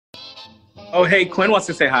Oh, hey, Quinn wants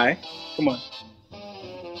to say hi. Come on.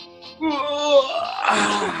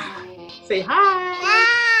 Say hi.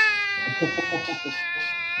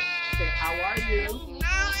 Say, how are you?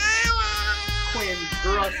 Quinn,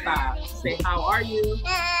 girl, stop. Say, how are you?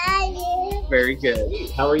 Very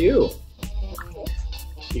good. How are you?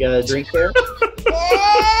 You got a drink there?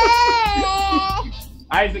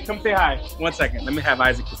 Isaac, come say hi. 1 second. Let me have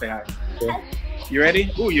Isaac to say hi. Okay. You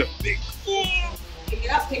ready? Ooh, you're big. Pick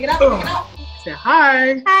it up, pick it up, pick it up. Say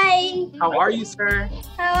hi. Hi. How are you, sir?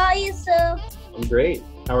 How are you, sir? I'm great.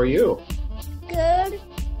 How are you? Good.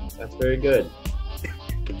 That's very good.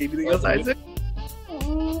 Anything else, Isaac?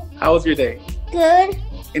 How was your day? Good.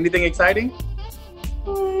 Anything exciting?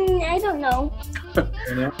 I don't know.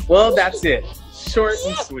 Well, that's it. Short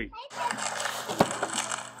and sweet.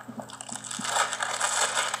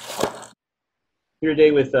 Here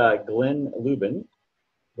today with Glenn Lubin.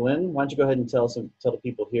 Glenn, why don't you go ahead and tell the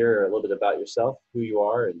people here a little bit about yourself, who you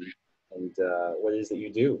are, and what it is that you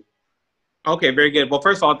do. Okay, very good. Well,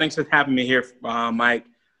 first of all, thanks for having me here, Mike.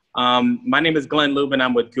 My name is Glenn Lubin.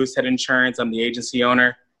 I'm with Goosehead Insurance. I'm the agency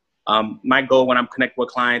owner. My goal when I'm connecting with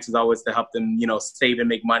clients is always to help them, save and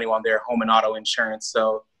make money on their home and auto insurance.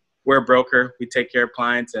 So we're a broker. We take care of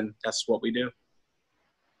clients, and that's what we do.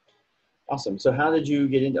 Awesome. So how did you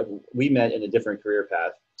get into, we met in a different career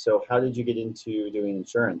path. So how did you get into doing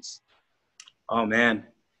insurance? Oh, man.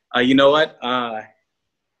 You know what? When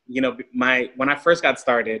I first got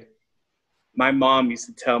started, my mom used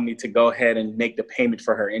to tell me to go ahead and make the payment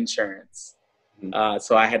for her insurance.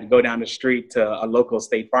 So I had to go down the street to a local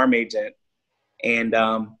State Farm agent. And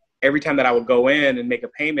every time that I would go in and make a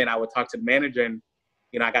payment, I would talk to the manager, and,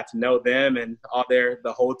 I got to know them and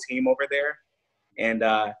the whole team over there. And,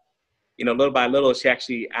 little by little, she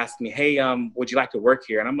actually asked me, hey, would you like to work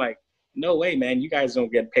here? And I'm like, no way, man. You guys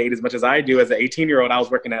don't get paid as much as I do. As an 18-year-old, I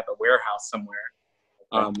was working at the warehouse somewhere,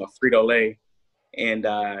 a Frito-Lay. And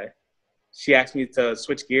she asked me to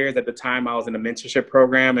switch gears. At the time, I was in a mentorship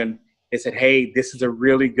program, and they said, hey, this is a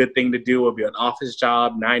really good thing to do. It'll be an office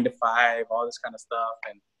job, 9 to 5, all this kind of stuff.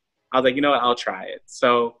 And I was like, you know what, I'll try it.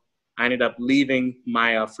 So I ended up leaving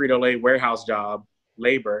my Frito-Lay warehouse job,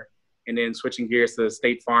 labor, and then switching gears to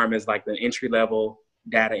State Farm as like the entry-level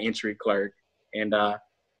data entry clerk. And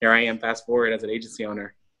here I am, fast forward, as an agency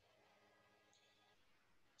owner.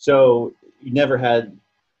 So you never had,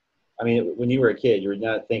 when you were a kid, you were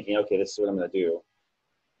not thinking, okay, this is what I'm going to do.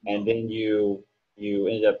 And then you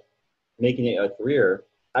ended up making it a career.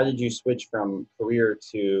 How did you switch from career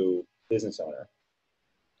to business owner?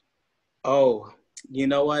 Oh, you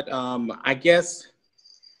know what? I guess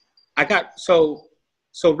I got, so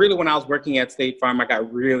really when I was working at State Farm, I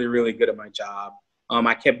got really, really good at my job.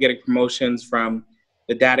 I kept getting promotions from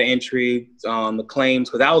the data entry, the claims,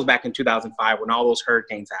 because that was back in 2005 when all those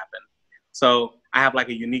hurricanes happened. So I have like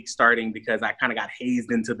a unique starting because I kind of got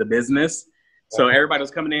hazed into the business. So everybody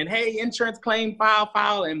was coming in, hey, insurance claim,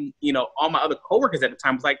 file. And, all my other coworkers at the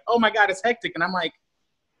time was like, oh my God, it's hectic. And I'm like,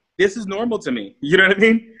 this is normal to me. You know what I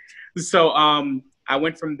mean? So I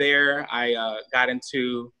went from there. I got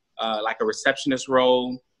into like a receptionist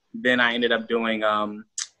role. Then I ended up doing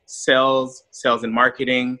sales and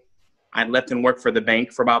marketing. I left and worked for the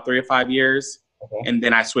bank for about 3 or 5 years. Okay. And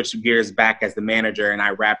then I switched gears back as the manager, and I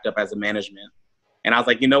wrapped up as a management. And I was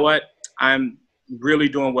like, you know what? I'm really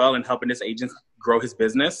doing well in helping this agent grow his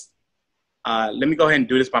business. Let me go ahead and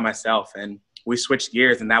do this by myself. And we switched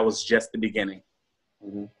gears, and that was just the beginning.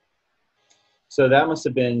 Mm-hmm. So that must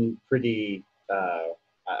have been pretty,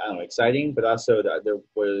 exciting, but also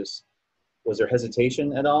was there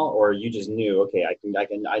hesitation at all, or you just knew, okay, I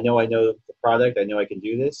know the product, I know I can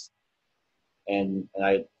do this, and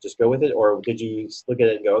I just go with it? Or did you look at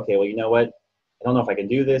it and go, okay, well, you know what? I don't know if I can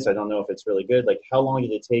do this. I don't know if it's really good. Like, how long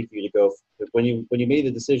did it take you to go, when you made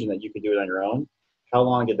the decision that you could do it on your own, how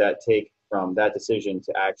long did that take from that decision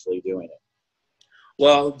to actually doing it?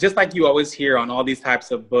 Well, just like you always hear on all these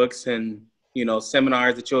types of books and,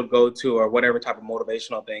 seminars that you'll go to or whatever type of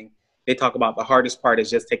motivational thing, they talk about the hardest part is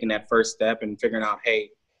just taking that first step and figuring out, hey,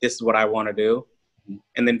 this is what I want to do. Mm-hmm.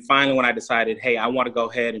 And then finally, when I decided, hey, I want to go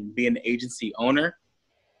ahead and be an agency owner,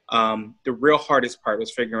 the real hardest part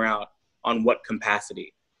was figuring out on what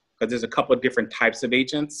capacity, because there's a couple of different types of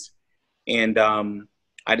agents. And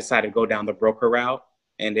I decided to go down the broker route,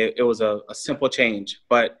 and it was a simple change.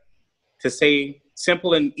 But to say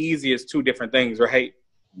simple and easy is two different things, right?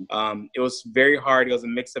 It was very hard. It was a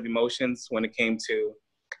mix of emotions when it came to,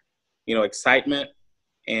 excitement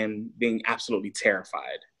and being absolutely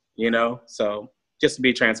terrified, So just to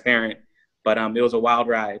be transparent, but it was a wild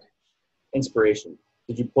ride. Inspiration.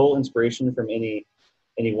 Did you pull inspiration from any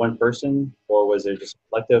any one person, or was it just a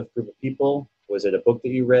collective group of people? Was it a book that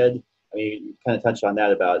you read? I mean, you kind of touched on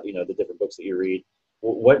that about, you know, the different books that you read.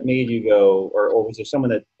 What made you go, or was there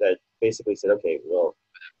someone that basically said, okay, well,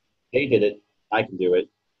 they did it, I can do it,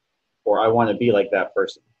 or I want to be like that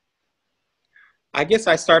person? I guess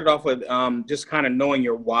I started off with just kind of knowing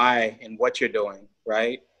your why and what you're doing,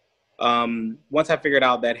 right? Once I figured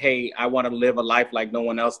out that, hey, I want to live a life like no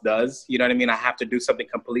one else does, you know what I mean? I have to do something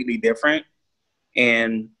completely different.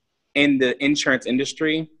 And in the insurance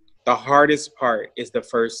industry, the hardest part is the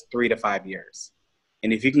first 3 to 5 years.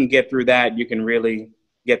 And if you can get through that, you can really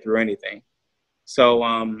get through anything. So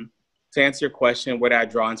to answer your question, where did I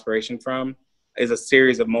draw inspiration from is a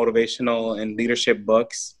series of motivational and leadership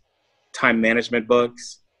books, time management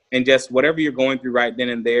books, and just whatever you're going through right then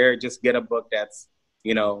and there, just get a book that's,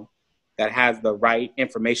 you know, that has the right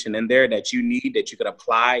information in there that you need, that you could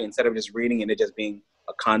apply instead of just reading and it just being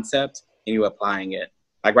a concept and you applying it.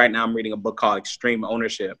 Like right now I'm reading a book called Extreme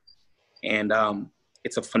Ownership, and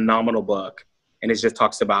it's a phenomenal book. And it just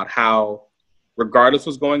talks about how regardless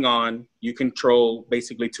what's going on, you control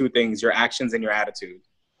basically 2 things, your actions and your attitude.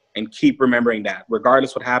 And keep remembering that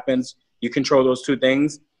regardless what happens, you control those 2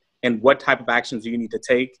 things. And what type of actions do you need to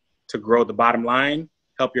take to grow the bottom line,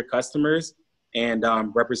 help your customers, and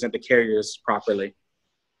represent the carriers properly.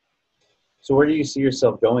 So where do you see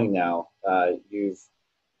yourself going now?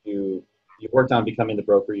 You've worked on becoming the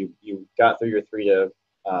broker. You got through your 3 to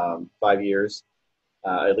 5 years,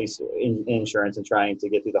 at least in insurance, and trying to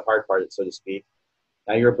get through the hard part, so to speak.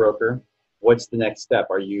 Now you're a broker. What's the next step?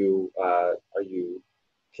 Are you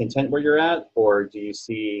content where you're at, or do you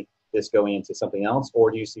see this going into something else,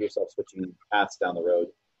 or do you see yourself switching paths down the road?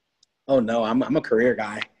 Oh no, I'm a career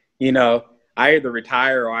guy. You know, I either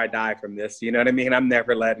retire or I die from this. You know what I mean? I'm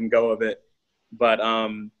never letting go of it. But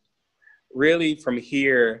really from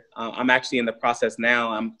here, I'm actually in the process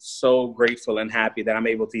now. I'm so grateful and happy that I'm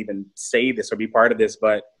able to even say this or be part of this.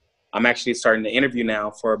 But I'm actually starting to interview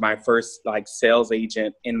now for my first like sales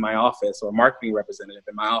agent in my office or marketing representative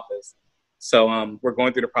in my office. So we're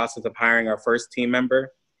going through the process of hiring our first team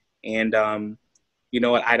member. And you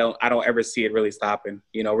know what? I don't ever see it really stopping.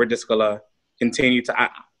 You know, we're just gonna continue to.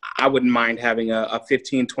 I wouldn't mind having a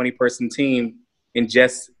 15, 20 person team, and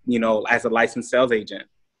just, you know, as a licensed sales agent,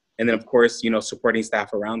 and then of course, you know, supporting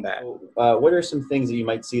staff around that. What are some things that you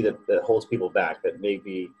might see that holds people back, that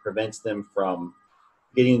maybe prevents them from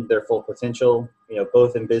getting their full potential? You know,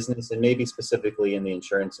 both in business and maybe specifically in the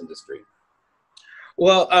insurance industry.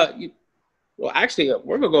 Well, actually,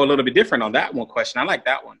 we're gonna go a little bit different on that one question. I like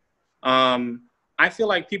that one. I feel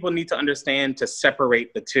like people need to understand to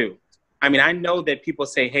separate the 2. I mean, I know that people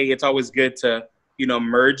say, hey, it's always good to, you know,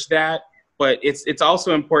 merge that, but it's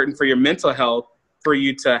also important for your mental health for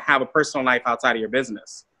you to have a personal life outside of your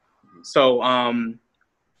business. So,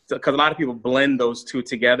 because a lot of people blend those 2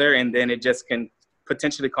 together, and then it just can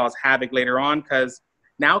potentially cause havoc later on, because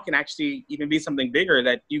now it can actually even be something bigger,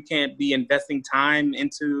 that you can't be investing time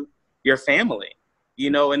into your family. You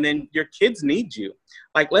know, and then your kids need you.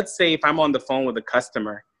 Like, let's say if I'm on the phone with a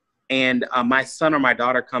customer and my son or my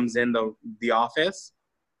daughter comes in the office,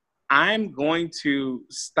 I'm going to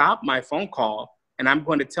stop my phone call and I'm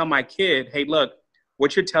going to tell my kid, hey, look,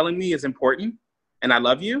 what you're telling me is important and I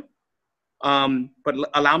love you, but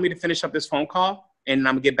allow me to finish up this phone call and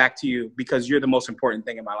I'm gonna get back to you because you're the most important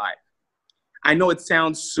thing in my life. I know it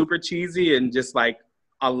sounds super cheesy and just like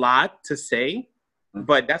a lot to say,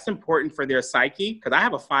 but that's important for their psyche, because I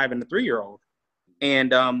have a 5 and a 3-year-old.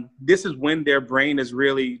 And this is when their brain is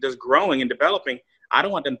really just growing and developing. I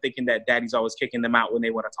don't want them thinking that daddy's always kicking them out when they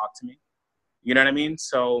want to talk to me. You know what I mean?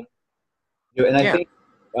 So, and I think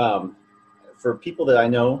for people that I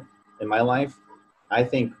know in my life, I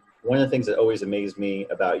think one of the things that always amazed me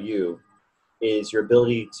about you is your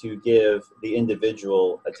ability to give the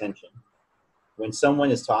individual attention. When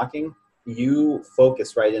someone is talking, you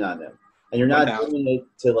focus right in on them. And you're not doing it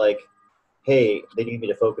to like, hey, they need me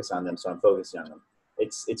to focus on them, so I'm focusing on them.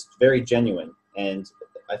 It's very genuine. And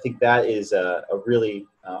I think that is a really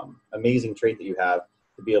amazing trait that you have,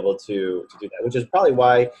 to be able to do that, which is probably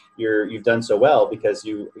why you've done so well, because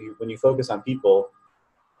you when you focus on people,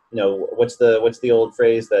 you know, what's the old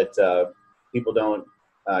phrase that people don't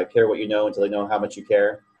care what you know until they know how much you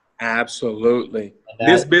care? Absolutely.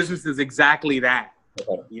 This business is exactly that,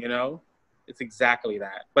 you know? It's exactly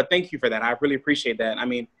that. But thank you for that. I really appreciate that. I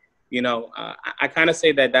mean, you know, I kind of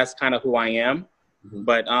say that that's kind of who I am. Mm-hmm.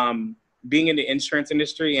 But being in the insurance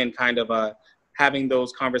industry and kind of having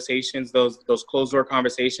those conversations, those closed door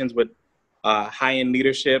conversations with high-end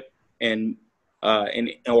leadership and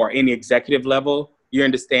or any executive level, you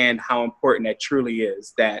understand how important that truly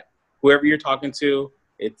is, that whoever you're talking to,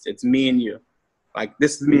 It's me and you. Like,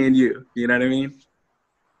 this is me and you. You know what I mean?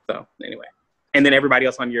 So anyway, and then everybody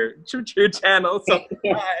else on your channel. So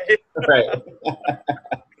Right.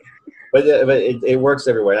 But it works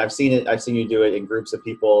everywhere. I've seen it. I've seen you do it in groups of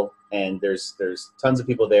people, and there's tons of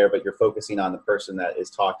people there, but you're focusing on the person that is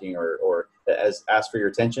talking or that has asked for your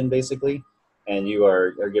attention, basically, and you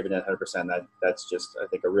are giving it 100%. That's just, I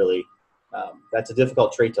think, a really that's a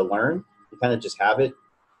difficult trait to learn. You kind of just have it.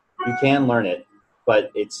 You can learn it,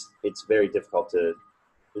 but it's very difficult to.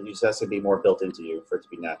 It just has to be more built into you for it to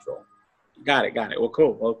be natural. Got it. Well,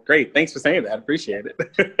 cool. Well, great. Thanks for saying that. I appreciate it.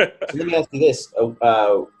 So let me ask you this.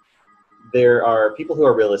 There are people who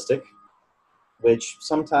are realistic, which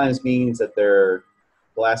sometimes means that their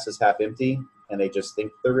glass is half empty and they just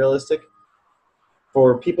think they're realistic.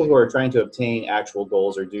 For people who are trying to obtain actual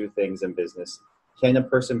goals or do things in business, can a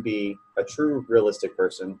person be a true realistic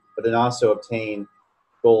person, but then also obtain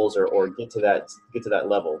goals or get to that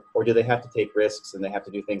level? Or do they have to take risks and they have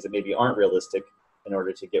to do things that maybe aren't realistic in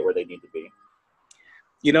order to get where they need to be?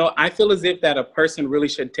 You know, I feel as if that a person really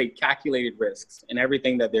should take calculated risks in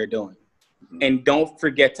everything that they're doing. And don't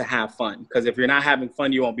forget to have fun, because if you're not having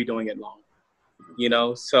fun, you won't be doing it long. You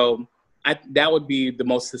know, so that would be the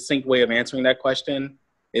most succinct way of answering that question,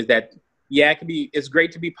 is that, yeah, it's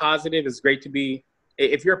great to be positive. It's great to be,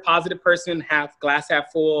 if you're a positive person, glass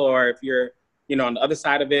half full, or if you're, you know, on the other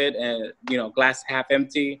side of it and, you know, glass half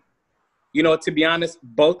empty, you know, to be honest,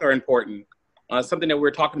 both are important. Something that we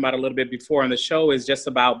were talking about a little bit before on the show is just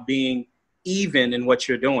about being even in what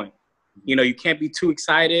you're doing. You know, you can't be too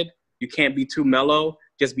excited. You can't be too mellow.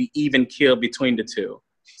 Just be even keel between the two.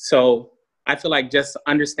 So I feel like just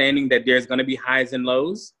understanding that there's going to be highs and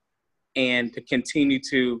lows, and to continue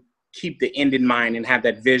to keep the end in mind and have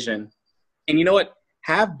that vision. And you know what?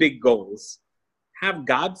 Have big goals. Have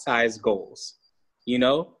God-sized goals, you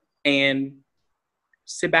know, and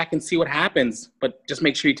sit back and see what happens, but just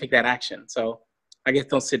make sure you take that action. So I guess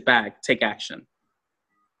don't sit back, take action.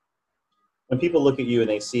 When people look at you and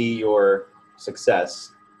they see your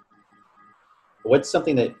success, what's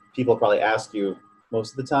something that people probably ask you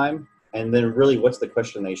most of the time? And then really, what's the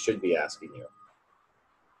question they should be asking you?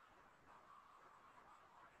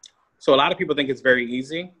 So a lot of people think it's very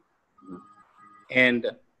easy. And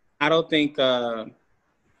I don't think,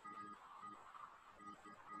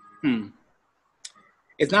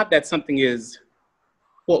 it's not that something is,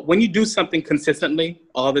 well, when you do something consistently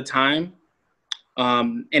all the time,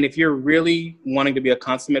 and if you're really wanting to be a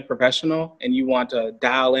consummate professional and you want to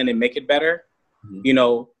dial in and make it better, you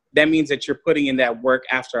know, that means that you're putting in that work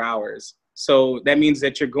after hours. So that means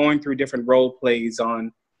that you're going through different role plays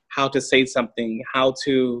on how to say something, how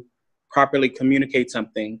to properly communicate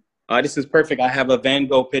something. This is perfect. I have a Van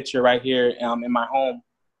Gogh picture right here in my home.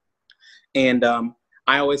 And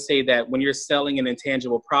I always say that when you're selling an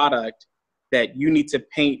intangible product, that you need to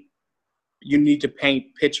paint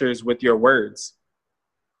pictures with your words.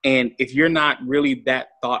 And if you're not really that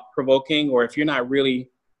thought-provoking, or if you're not really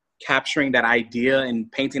capturing that idea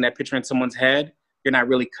and painting that picture in someone's head, you're not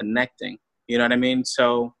really connecting. You know what I mean?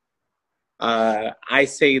 So I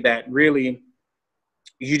say that really,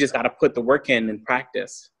 you just got to put the work in and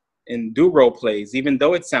practice and do role plays, even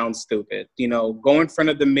though it sounds stupid. You know, go in front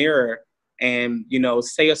of the mirror and, you know,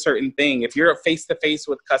 say a certain thing. If you're face-to-face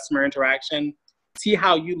with customer interaction, see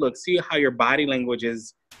how you look, see how your body language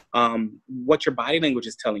is, what your body language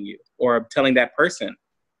is telling you or telling that person.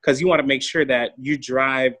 Because you want to make sure that you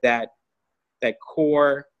drive that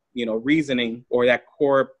core, you know, reasoning or that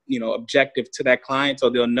core, you know, objective to that client, so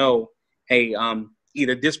they'll know, hey,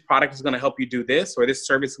 either this product is going to help you do this, or this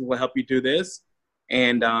service will help you do this,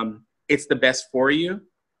 and it's the best for you.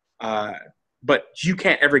 But you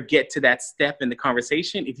can't ever get to that step in the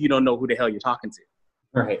conversation if you don't know who the hell you're talking to.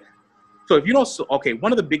 Right. So if you don't, okay,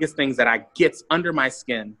 one of the biggest things that gets under my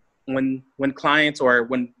skin when clients or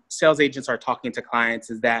when sales agents are talking to clients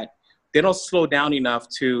is that they don't slow down enough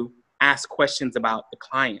to ask questions about the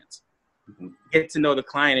client, get to know the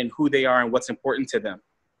client and who they are and what's important to them.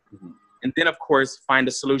 And then, of course, find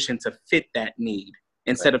a solution to fit that need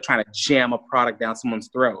instead of trying to jam a product down someone's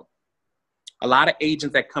throat. A lot of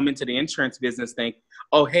agents that come into the insurance business think,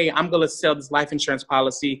 oh, hey, I'm going to sell this life insurance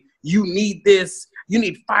policy. You need this. You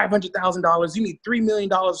need $500,000. You need $3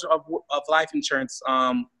 million of life insurance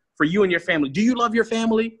for you and your family. Do you love your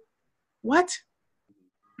family? What?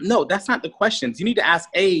 No, that's not the questions. You need to ask,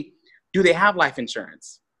 A, do they have life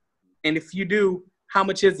insurance? And if you do, how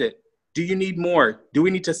much is it? Do you need more? Do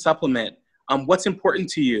we need to supplement? What's important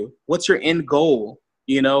to you? What's your end goal?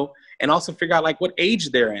 You know, and also figure out like what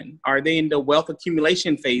age they're in. Are they in the wealth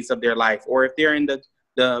accumulation phase of their life? Or if they're in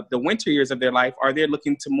the winter years of their life, are they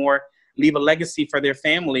looking to more leave a legacy for their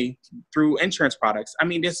family through insurance products. I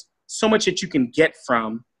mean, there's so much that you can get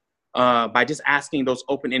from by just asking those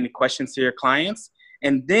open-ended questions to your clients.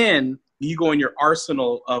 And then you go in your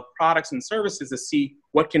arsenal of products and services to see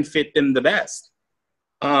what can fit them the best.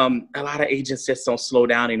 A lot of agents just don't slow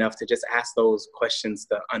down enough to just ask those questions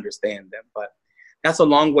to understand them. But that's a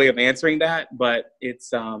long way of answering that, but it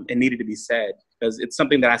needed to be said because it's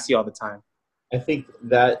something that I see all the time. I think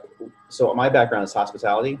that, so my background is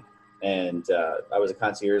hospitality, and I was a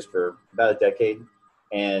concierge for about a decade,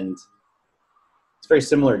 and it's very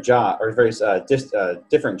similar job, or very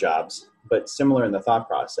different jobs, but similar in the thought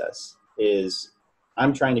process is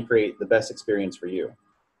I'm trying to create the best experience for you.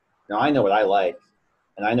 Now I know what I like,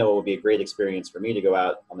 and I know it will be a great experience for me to go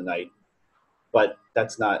out on the night, but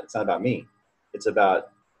it's not about me. It's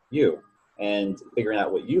about you and figuring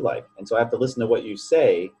out what you like. And so I have to listen to what you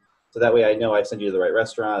say, so that way I know I send you to the right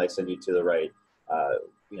restaurant, I send you to the right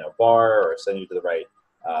bar, or send you to the right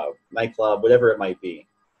nightclub, whatever it might be.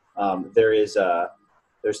 There's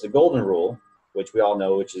the golden rule, which we all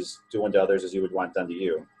know, which is do unto others as you would want done to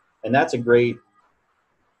you. And that's a great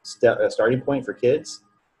starting point for kids.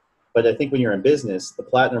 But I think when you're in business, the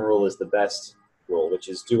platinum rule is the best rule, which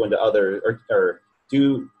is do unto others, or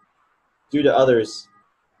do to others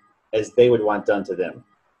as they would want done to them.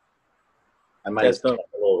 I might have said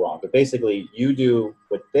a little wrong, but basically you do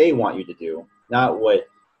what they want you to do, not what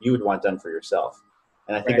you would want done for yourself.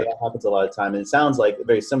 And I think that happens a lot of time. And it sounds like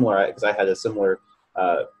very similar, because I had a similar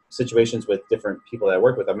situations with different people that I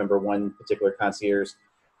work with. I remember one particular concierge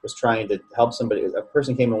was trying to help somebody. A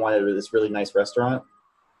person came and wanted this really nice restaurant,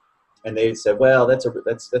 and they said, "Well, that's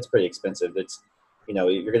pretty expensive. It's,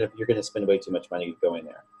 you're gonna spend way too much money going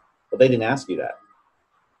there." But they didn't ask you that.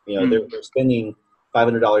 They're spending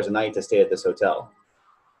 $500 a night to stay at this hotel.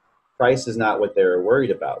 Price is not what they're worried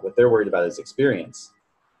about. What they're worried about is experience.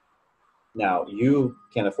 Now, you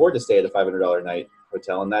can't afford to stay at a $500 a night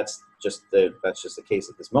hotel, and that's just the case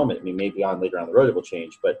at this moment. I mean, maybe later on the road it will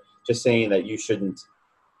change, but just saying that you shouldn't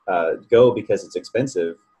go because it's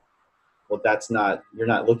expensive, well, you're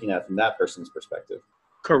not looking at it from that person's perspective.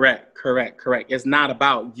 Correct. It's not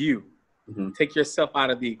about you. Mm-hmm. Take yourself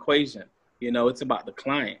out of the equation. It's about the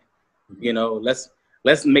client. Mm-hmm.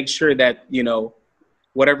 Let's make sure that,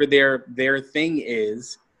 whatever their thing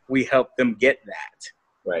is, we help them get that.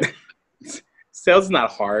 Right. Sales is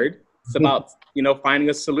not hard. It's about, finding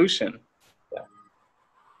a solution. Yeah.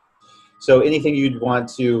 So anything you'd want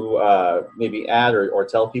to maybe add or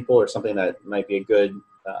tell people, or something that might be a good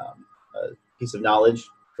piece of knowledge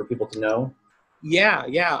for people to know? Yeah.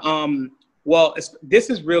 Well, this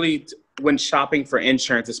is really when shopping for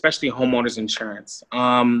insurance, especially homeowners insurance.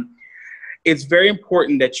 It's very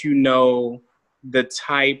important that you know the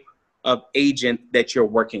type of agent that you're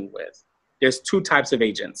working with. There's two types of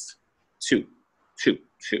agents. Two,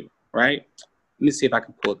 right? Let me see if I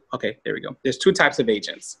can pull it. Okay, there we go. There's two types of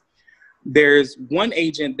agents. There's one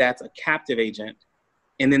agent that's a captive agent,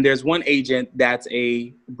 and then there's one agent that's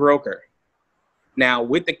a broker. Now,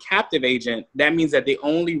 with the captive agent, that means that they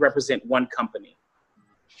only represent one company.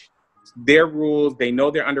 Their rules, they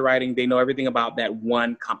know their underwriting, they know everything about that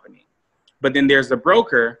one company. But then there's the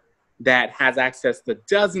broker that has access to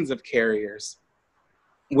dozens of carriers,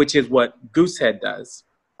 which is what Goosehead does.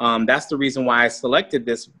 That's the reason why I selected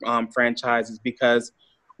this franchise, is because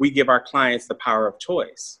we give our clients the power of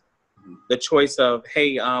choice. The choice of,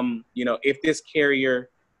 hey, if this carrier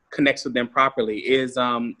connects with them properly, is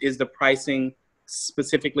the pricing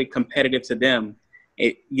specifically competitive to them?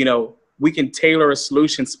 We can tailor a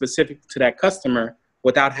solution specific to that customer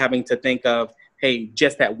without having to think of, hey,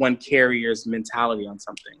 just that one carrier's mentality on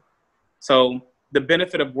something. So the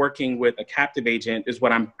benefit of working with a captive agent is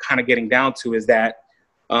what I'm kind of getting down to, is that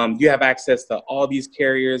you have access to all these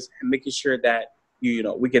carriers and making sure that,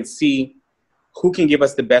 we can see who can give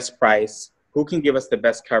us the best price, who can give us the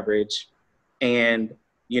best coverage, and,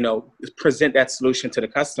 present that solution to the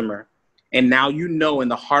customer. And now in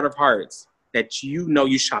the heart of hearts that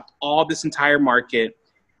you shopped all this entire market,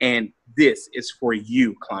 and this is for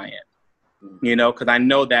you, client. Because I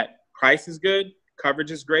know that price is good,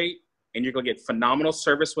 coverage is great, and you're going to get phenomenal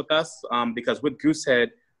service with us, because with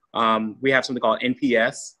Goosehead, we have something called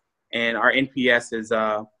NPS, and our NPS is,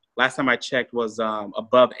 last time I checked, was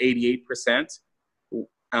above 88%.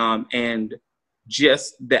 And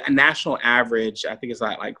just the national average, I think it's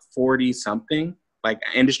like 40 something, like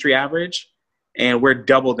industry average. And we're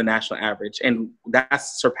double the national average. And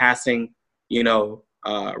that's surpassing,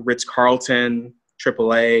 Ritz-Carlton,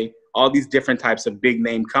 AAA, all these different types of big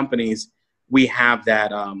name companies. We have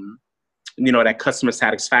that, that customer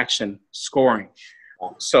satisfaction scoring.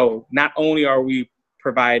 So not only are we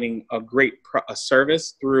providing a great a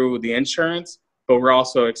service through the insurance, but we're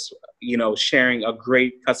also, sharing a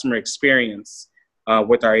great customer experience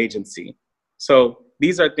with our agency. So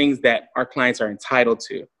these are things that our clients are entitled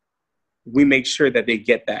to. We make sure that they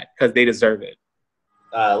get that because they deserve it.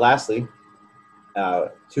 Lastly, 2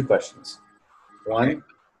 questions. One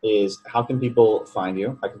is, how can people find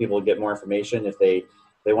you? How can people get more information if they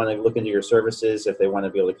want to look into your services, if they want to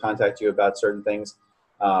be able to contact you about certain things?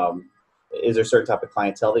 Is there a certain type of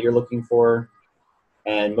clientele that you're looking for?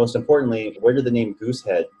 And most importantly, where did the name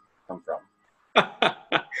Goosehead come from?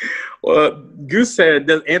 Well, Goosehead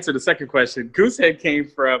does answer the second question. Goosehead came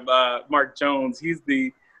from Mark Jones. He's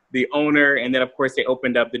the owner, and then of course they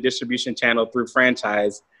opened up the distribution channel through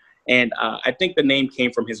franchise. And I think the name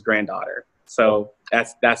came from his granddaughter. So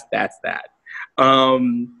that's that.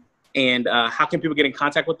 And how can people get in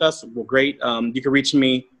contact with us? Well, great. You can reach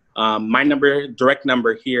me. My direct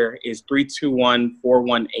number here is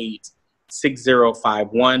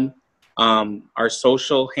 321-418-6051. Our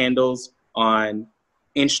social handles on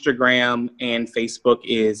Instagram and Facebook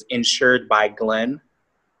is Insured by Glenn.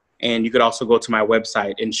 And you could also go to my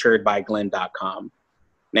website, insuredbyglenn.com.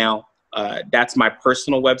 Now, that's my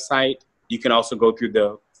personal website. You can also go through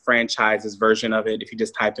the franchise's version of it. If you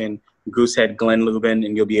just type in Goosehead Glenn Lubin,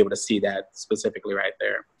 and you'll be able to see that specifically right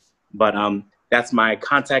there. But that's my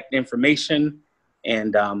contact information.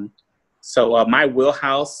 And so my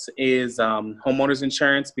wheelhouse is homeowners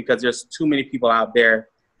insurance, because there's too many people out there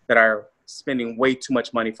that are spending way too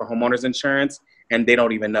much money for homeowners insurance, and they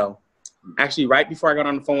don't even know. Actually, right before I got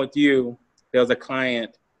on the phone with you, there was a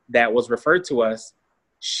client that was referred to us.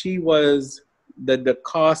 She was, the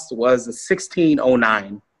cost was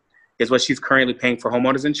 $1,609 is what she's currently paying for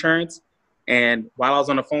homeowners insurance. And while I was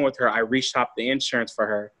on the phone with her, I reshopped the insurance for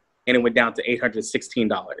her, and it went down to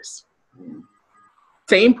 $816.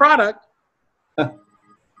 Same product, but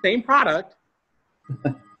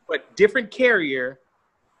different carrier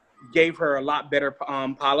gave her a lot better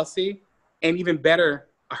policy. And even better,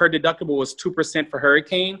 her deductible was 2% for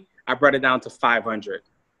hurricane. I brought it down to $500.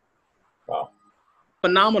 Wow.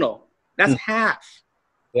 Phenomenal. That's half.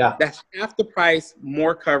 Yeah. That's half the price,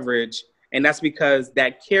 more coverage. And that's because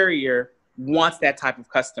that carrier wants that type of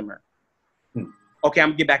customer. Okay, I'm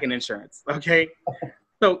gonna get back in insurance. Okay.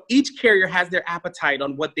 So each carrier has their appetite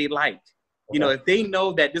on what they like. You know, if they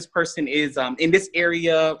know that this person is in this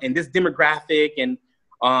area, in this demographic, and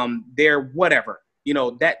they're whatever, you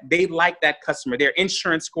know, that they like that customer. Their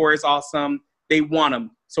insurance score is awesome. They want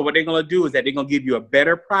them. So what they're going to do is that they're going to give you a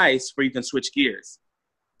better price where you can switch gears.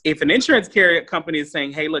 If an insurance carrier company is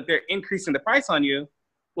saying, hey, look, they're increasing the price on you,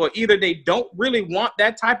 well, either they don't really want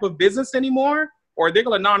that type of business anymore, or they're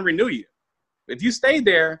going to non-renew you. If you stay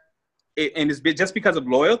there and it's just because of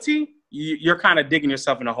loyalty, you're kind of digging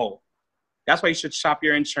yourself in a hole. That's why you should shop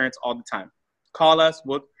your insurance all the time. Call us.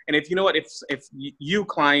 And if you know what, if you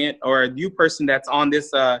client or you person that's on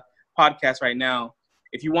this podcast right now,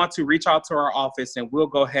 if you want to reach out to our office, and we'll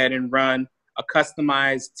go ahead and run a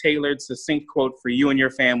customized, tailored, succinct quote for you and your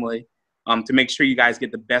family to make sure you guys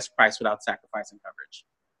get the best price without sacrificing coverage.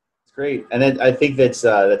 It's great. And then I think that's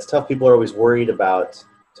tough. People are always worried about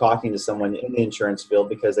talking to someone in the insurance field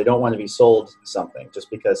because they don't want to be sold something just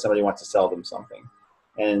because somebody wants to sell them something.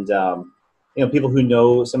 And, you know, people who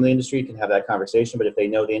know some of the industry can have that conversation, but if they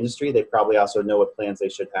know the industry, they probably also know what plans they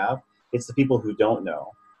should have. It's the people who don't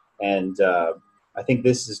know. And I think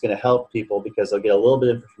this is going to help people because they'll get a little bit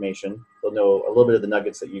of information. They'll know a little bit of the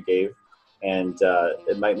nuggets that you gave, and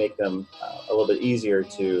it might make them a little bit easier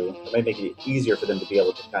it might make it easier for them to be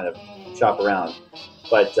able to kind of shop around.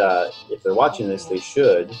 But if they're watching this, they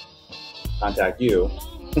should contact you.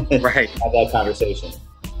 Right. Have that conversation.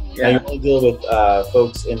 Yeah. Now, you only deal with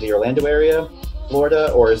folks in the Orlando area,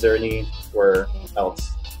 Florida, or is there anywhere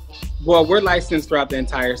else? Well, we're licensed throughout the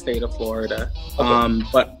entire state of Florida, Okay.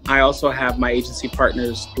 but I also have my agency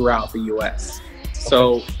partners throughout the U.S.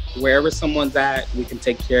 So wherever someone's at, we can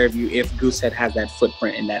take care of you if Goosehead has that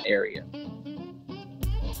footprint in that area.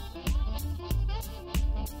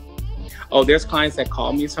 Oh, there's clients that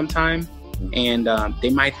call me sometime, and they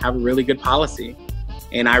might have a really good policy,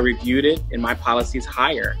 and I reviewed it, and my policy is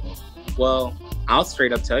higher. Well, I'll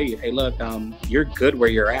straight up tell you, hey, look, you're good where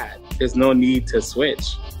you're at. There's no need to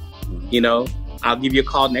switch. You know, I'll give you a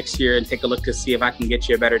call next year and take a look to see if I can get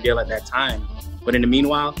you a better deal at that time. But in the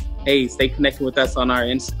meanwhile, hey, stay connected with us on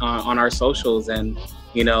our socials. And,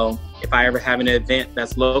 you know, if I ever have an event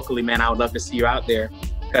that's locally, man, I would love to see you out there,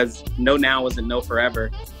 because no now isn't no forever.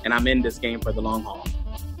 And I'm in this game for the long haul.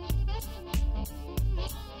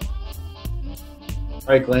 All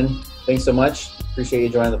right, Glenn, thanks so much. Appreciate you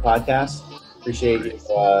joining the podcast. Appreciate you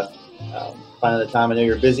finding the time. I know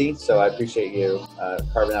you're busy, so I appreciate you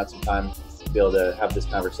carving out some time to be able to have this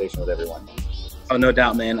conversation with everyone. Oh, no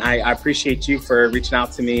doubt, man. I appreciate you for reaching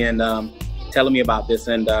out to me and telling me about this.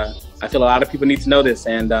 And I feel a lot of people need to know this.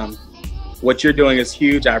 And what you're doing is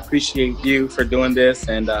huge. I appreciate you for doing this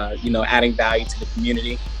and, adding value to the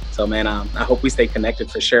community. So, man, I hope we stay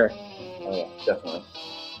connected for sure. Oh, yeah, definitely.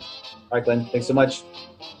 All right, Glenn, thanks so much.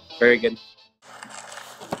 Very good.